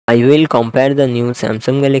I will compare the new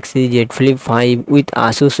Samsung Galaxy Z Flip 5 with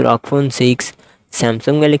Asus ROG Phone 6.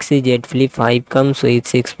 Samsung Galaxy Z Flip 5 comes with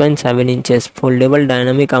 6.7 inches foldable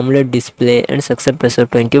dynamic AMOLED display and success ratio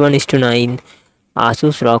 21:9.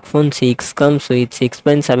 Asus ROG Phone 6 comes with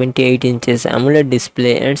 6.78 inches AMOLED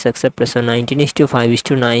display and success ratio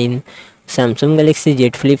 19:5:9. Samsung Galaxy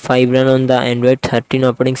Z Flip 5 run on the Android 13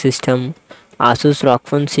 operating system. Asus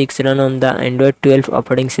ROG Phone 6 run on the Android 12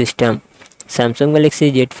 operating system. Samsung Galaxy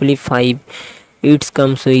Z Flip 5 it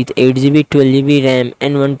comes with 8GB 12GB RAM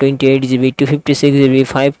and 128GB 256GB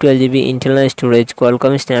 512GB internal storage,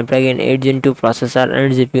 Qualcomm Snapdragon 8 Gen 2 processor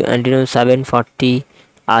and GPU Adreno 740.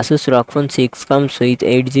 Asus ROG Phone 6 comes with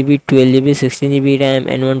 8GB 12GB 16GB RAM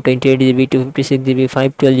and 128GB 256GB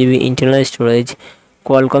 512GB internal storage,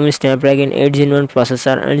 Qualcomm Snapdragon 8 Gen 1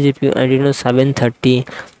 processor and GPU Adreno 730.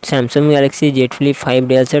 Samsung Galaxy Z Flip 5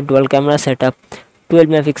 dual dual camera setup, 12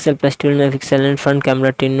 megapixel plus 12 megapixel and front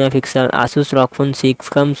camera 10 megapixel. Asus ROG Phone 6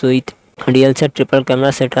 comes with dual set triple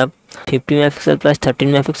camera setup, 50 megapixel plus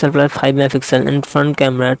 13 megapixel plus 5 megapixel and front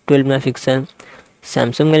camera 12 megapixel.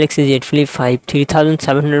 Samsung Galaxy Z Flip 5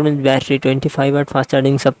 3700 mAh battery, 25W fast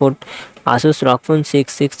charging support. Asus ROG Phone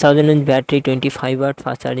 6 6000 mAh battery, 25W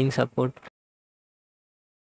fast charging support.